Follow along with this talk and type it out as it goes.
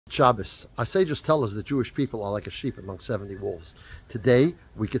Shabbos. Our sages tell us the Jewish people are like a sheep among 70 wolves. Today,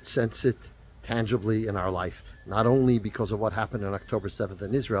 we could sense it tangibly in our life, not only because of what happened on October 7th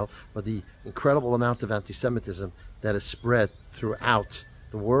in Israel, but the incredible amount of anti-Semitism that is spread throughout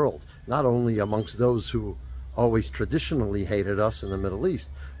the world, not only amongst those who always traditionally hated us in the Middle East,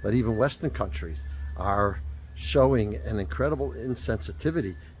 but even Western countries are showing an incredible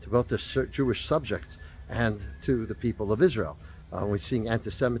insensitivity to both the Jewish subjects and to the people of Israel. We're seeing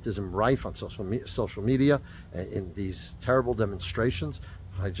anti-Semitism rife on social media in these terrible demonstrations.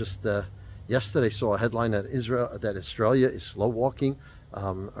 I just yesterday saw a headline that Australia is slow walking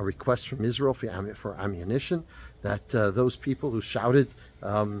a request from Israel for ammunition, that those people who shouted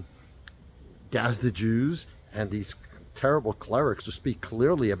 "Gaz the Jews" and these terrible clerics who speak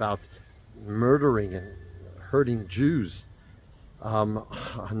clearly about murdering and hurting Jews,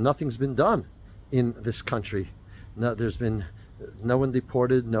 nothing's been done in this country. No, there's been no one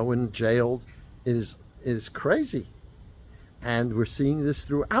deported, no one jailed. It is crazy, and we're seeing this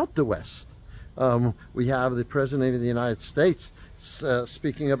throughout the West. We have the President of the United States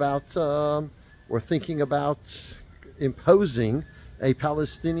speaking about or thinking about imposing a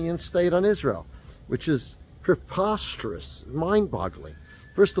Palestinian state on Israel, which is preposterous, mind-boggling.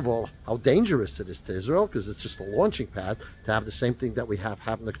 First of all, how dangerous it is to Israel, because it's just a launching pad to have the same thing that we have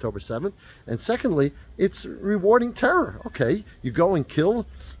happen October 7th. And secondly, it's rewarding terror. Okay, you go and kill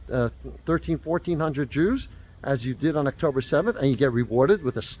 1,400 Jews, as you did on October 7th, and you get rewarded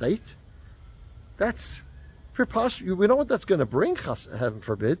with a state? That's preposterous. We know what that's going to bring, heaven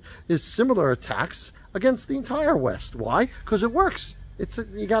forbid, is similar attacks against the entire West. Why? Because it works.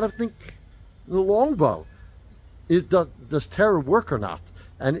 You got to think the longbow. Does terror work or not?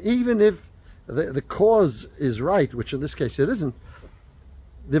 And even if the cause is right, which in this case it isn't,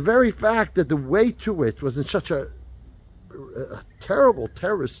 the very fact that the way to it was in such a terrible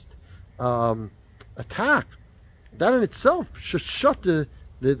terrorist attack, that in itself should shut the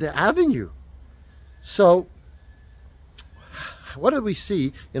avenue. So, what do we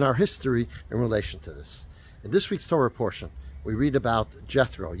see in our history in relation to this? In this week's Torah portion, we read about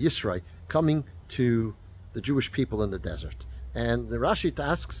Jethro, Yisro, coming to the Jewish people in the desert. And the Rashi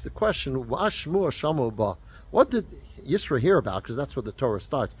asks the question, what did Yisro hear about? Because that's where the Torah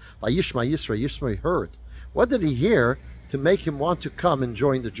starts. Vayishma Yisro, Yisro heard. What did he hear to make him want to come and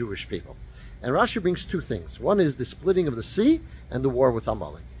join the Jewish people? And Rashi brings two things. One is the splitting of the sea and the war with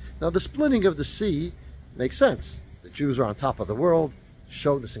Amalek. Now, the splitting of the sea makes sense. The Jews are on top of the world,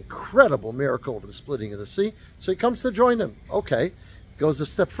 show this incredible miracle of the splitting of the sea, so he comes to join them. Okay, goes a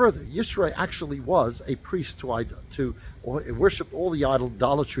step further. Yisro actually was a priest to worship all the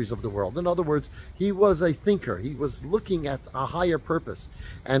idolatries of the world. In other words, he was a thinker. He was looking at a higher purpose.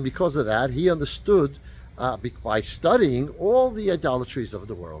 And because of that, he understood by studying all the idolatries of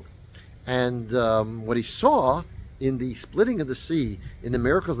the world. And what he saw in the splitting of the sea, in the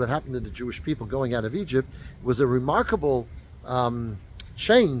miracles that happened to the Jewish people going out of Egypt, was a remarkable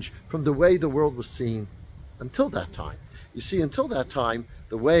change from the way the world was seen until that time. You see, until that time,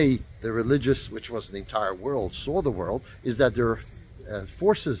 the way the religious, which was the entire world, saw the world, is that there are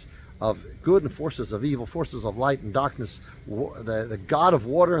forces of good and forces of evil, forces of light and darkness, the god of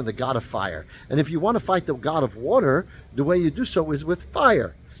water and the god of fire. And if you want to fight the god of water, the way you do so is with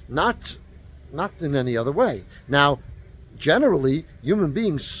fire, not in any other way. Now, generally, human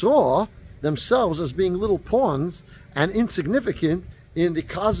beings saw themselves as being little pawns and insignificant in the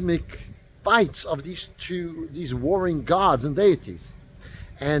cosmic fights of these warring gods and deities.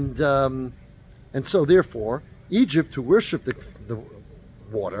 And so therefore, Egypt, to worship the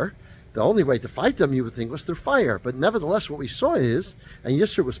water, the only way to fight them, you would think, was through fire. But nevertheless, what we saw is, and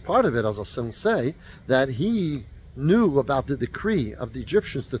Yisro was part of it, as I'll soon say, that he knew about the decree of the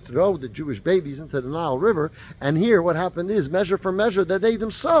Egyptians to throw the Jewish babies into the Nile River. And here what happened is, measure for measure, that they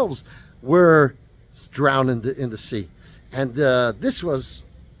themselves were drowned in the sea. And this was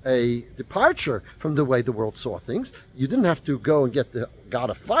a departure from the way the world saw things. You didn't have to go and get the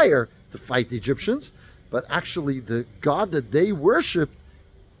god of fire to fight the Egyptians, but actually the god that they worshipped,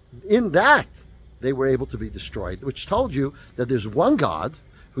 in that they were able to be destroyed, which told you that there's one God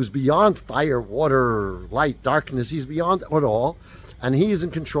who's beyond fire, water, light, darkness. He's beyond it all, and he is in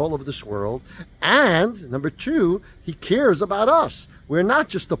control of this world. And number two, he cares about us. We're not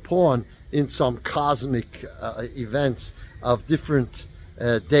just a pawn in some cosmic events of different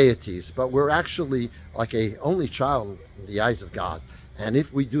deities, but we're actually like a only child in the eyes of God. And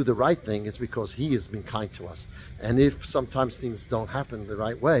if we do the right thing, it's because he has been kind to us. And if sometimes things don't happen the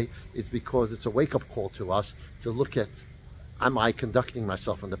right way, it's because it's a wake-up call to us to look at, am I conducting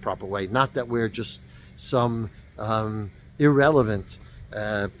myself in the proper way? Not that we're just some irrelevant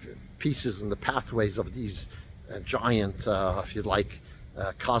pieces in the pathways of these giant, if you like,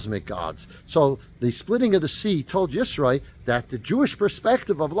 cosmic gods. So the splitting of the sea told Yisro that the Jewish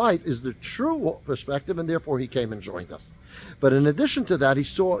perspective of life is the true perspective, and therefore he came and joined us. But in addition to that,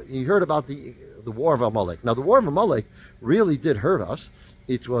 he heard about the war of Amalek. Now, the war of Amalek really did hurt us.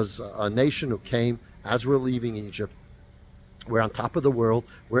 It was a nation who came as we're leaving Egypt. We're on top of the world.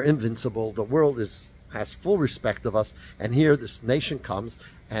 We're invincible. The world has full respect of us. And here this nation comes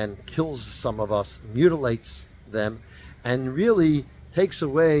and kills some of us, mutilates them, and really takes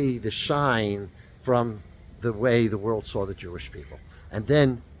away the shine from the way the world saw the Jewish people. And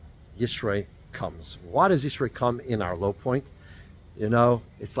then Yisro comes. Why does Yisro come in our low point? You know,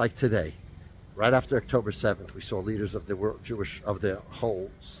 it's like today. Right after October 7th, we saw leaders of the whole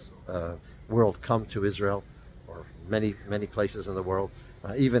world come to Israel, or many places in the world,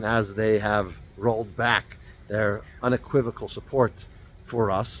 even as they have rolled back their unequivocal support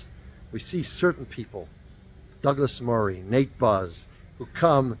for us. We see certain people, Douglas Murray, Nate Buzz, who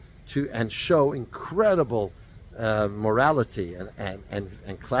come to and show incredible morality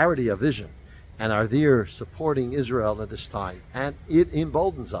and clarity of vision, and are there supporting Israel at this time. And it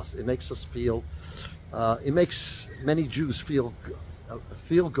emboldens us. It makes us feel, it makes many Jews feel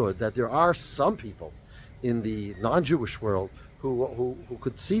good that there are some people in the non-Jewish world who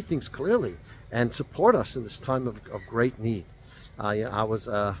could see things clearly and support us in this time of great need. I was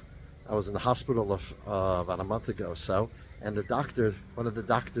in the hospital about a month ago or so, and the doctor, one of the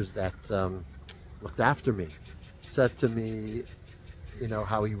doctors that looked after me, said to me, you know,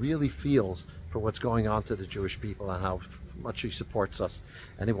 how he really feels for what's going on to the Jewish people and how much he supports us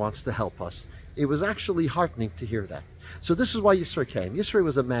and he wants to help us. It was actually heartening to hear that. So this is why Yisro came. Yisro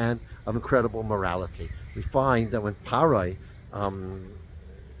was a man of incredible morality. We find that when Parai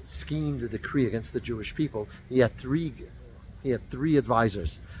schemed a decree against the Jewish people, he had three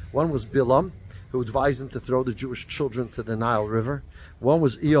advisors. One was Bilam, who advised him to throw the Jewish children to the Nile River. One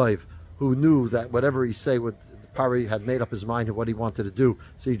was Eoiv, who knew that whatever he said, Parai had made up his mind of what he wanted to do,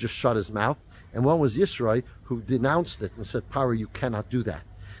 so he just shut his mouth. And one was Yisro, who denounced it and said, Parai, you cannot do that.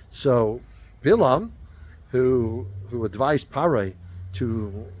 So Bilam, who advised Parai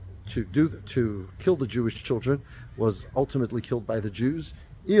to kill the Jewish children, was ultimately killed by the Jews.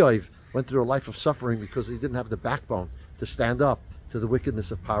 Eoiv went through a life of suffering because he didn't have the backbone to stand up to the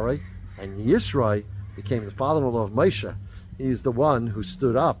wickedness of Parai. And Yisro became the father-in-law of Moshe. He's the one who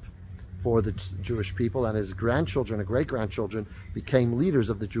stood up for the Jewish people, and his grandchildren and great-grandchildren became leaders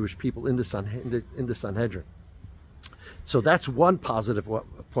of the Jewish people in the Sanhedrin. So that's one positive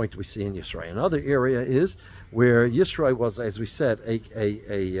point we see in Yisro. Another area is where Yisro was, as we said,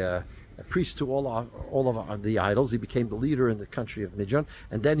 a priest to all of the idols. He became the leader in the country of Midian,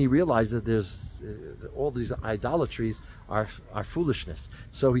 and then he realized that there's all these idolatries are foolishness.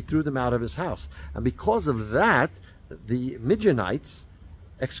 So he threw them out of his house, and because of that, the Midianites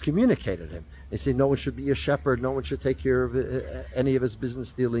excommunicated him. They say no one should be a shepherd, no one should take care of any of his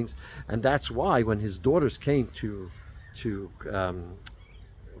business dealings, and that's why when his daughters came to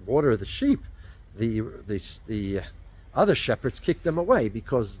water the sheep, the other shepherds kicked them away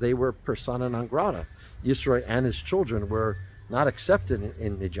because they were persona non grata. Yisro and his children were not accepted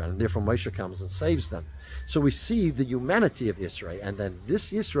in Midian, and therefore Moshe comes and saves them. So we see the humanity of Yisro, and then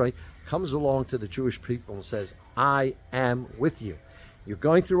this Yisro comes along to the Jewish people and says, I am with you. You're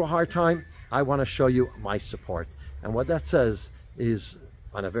going through a hard time. I want to show you my support. And what that says is,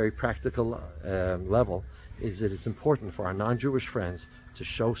 on a very practical level, is that it's important for our non-Jewish friends to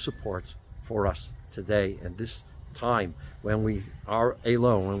show support for us today in this time when we are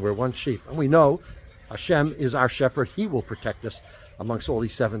alone, when we're one sheep. And we know Hashem is our shepherd. He will protect us amongst all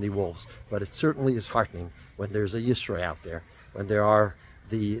these 70 wolves. But it certainly is heartening when there's a Yisro out there, when there are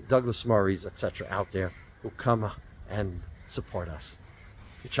the Douglas Murrays, etc. out there who come and support us.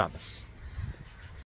 Good Shabbos.